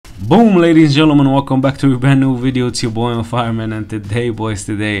Boom, ladies and gentlemen, welcome back to a brand new video. It's your boy Onfireman, and today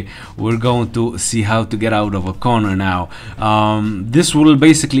we're going to see how to get out of a corner. Now this will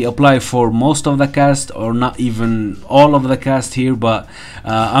basically apply for most of the cast, or not even all of the cast here, but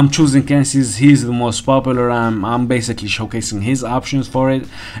I'm choosing Ken's. He's the most popular. I'm basically showcasing his options for it.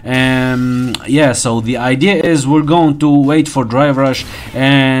 And yeah, so the idea is we're going to wait for drive rush,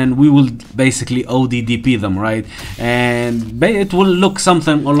 and we will basically ODDP them, right? And it will look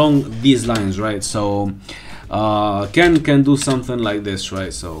something along these lines, right? So Ken can do something like this,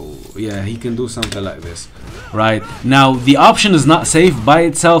 right? So yeah, he can do something like this, right? Now the option is not safe by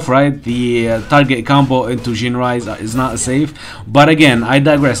itself, right? The target combo into Jin Rise is not safe, but again, I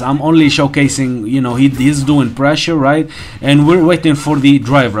digress. I'm only showcasing, you know, he's doing pressure, right? And we're waiting for the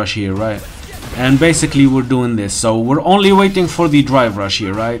drive rush here, right? And basically we're doing this, so we're only waiting for the drive rush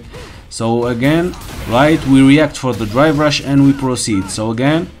here, right? So again, right, we react for the drive rush and we proceed. So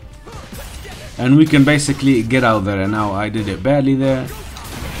again, and we can basically get out there. And now I did it badly there.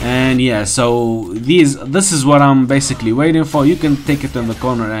 And yeah, so this is what I'm basically waiting for. You can take it in the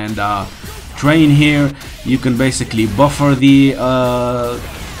corner and train here. You can basically buffer the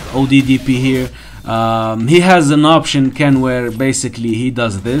ODDP here. He has an option, Ken, where basically he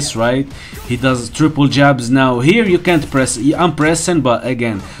does this, right? He does triple jabs. Now here you can't press. I'm pressing, but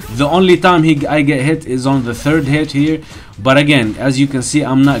again, the only time I get hit is on the third hit here. But again, as you can see,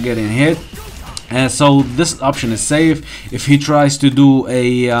 I'm not getting hit. So this option is safe. If he tries to do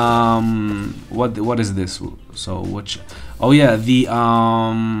a what is this? So which? Oh yeah, the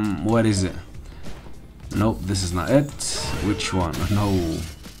what is it? Nope, this is not it. Which one?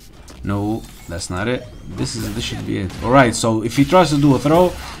 No, that's not it. This should be it. All right. So if he tries to do a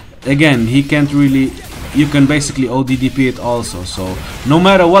throw, again, he can't really. You can basically ODDP it also. So no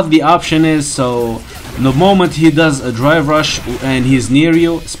matter what the option is, so the moment he does a drive rush and he's near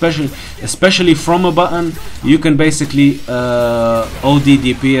you, especially from a button, you can basically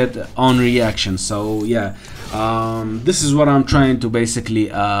ODDP it on reaction. So yeah, this is what I'm trying to basically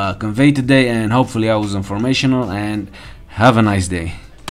convey today, and hopefully I was informational, and have a nice day.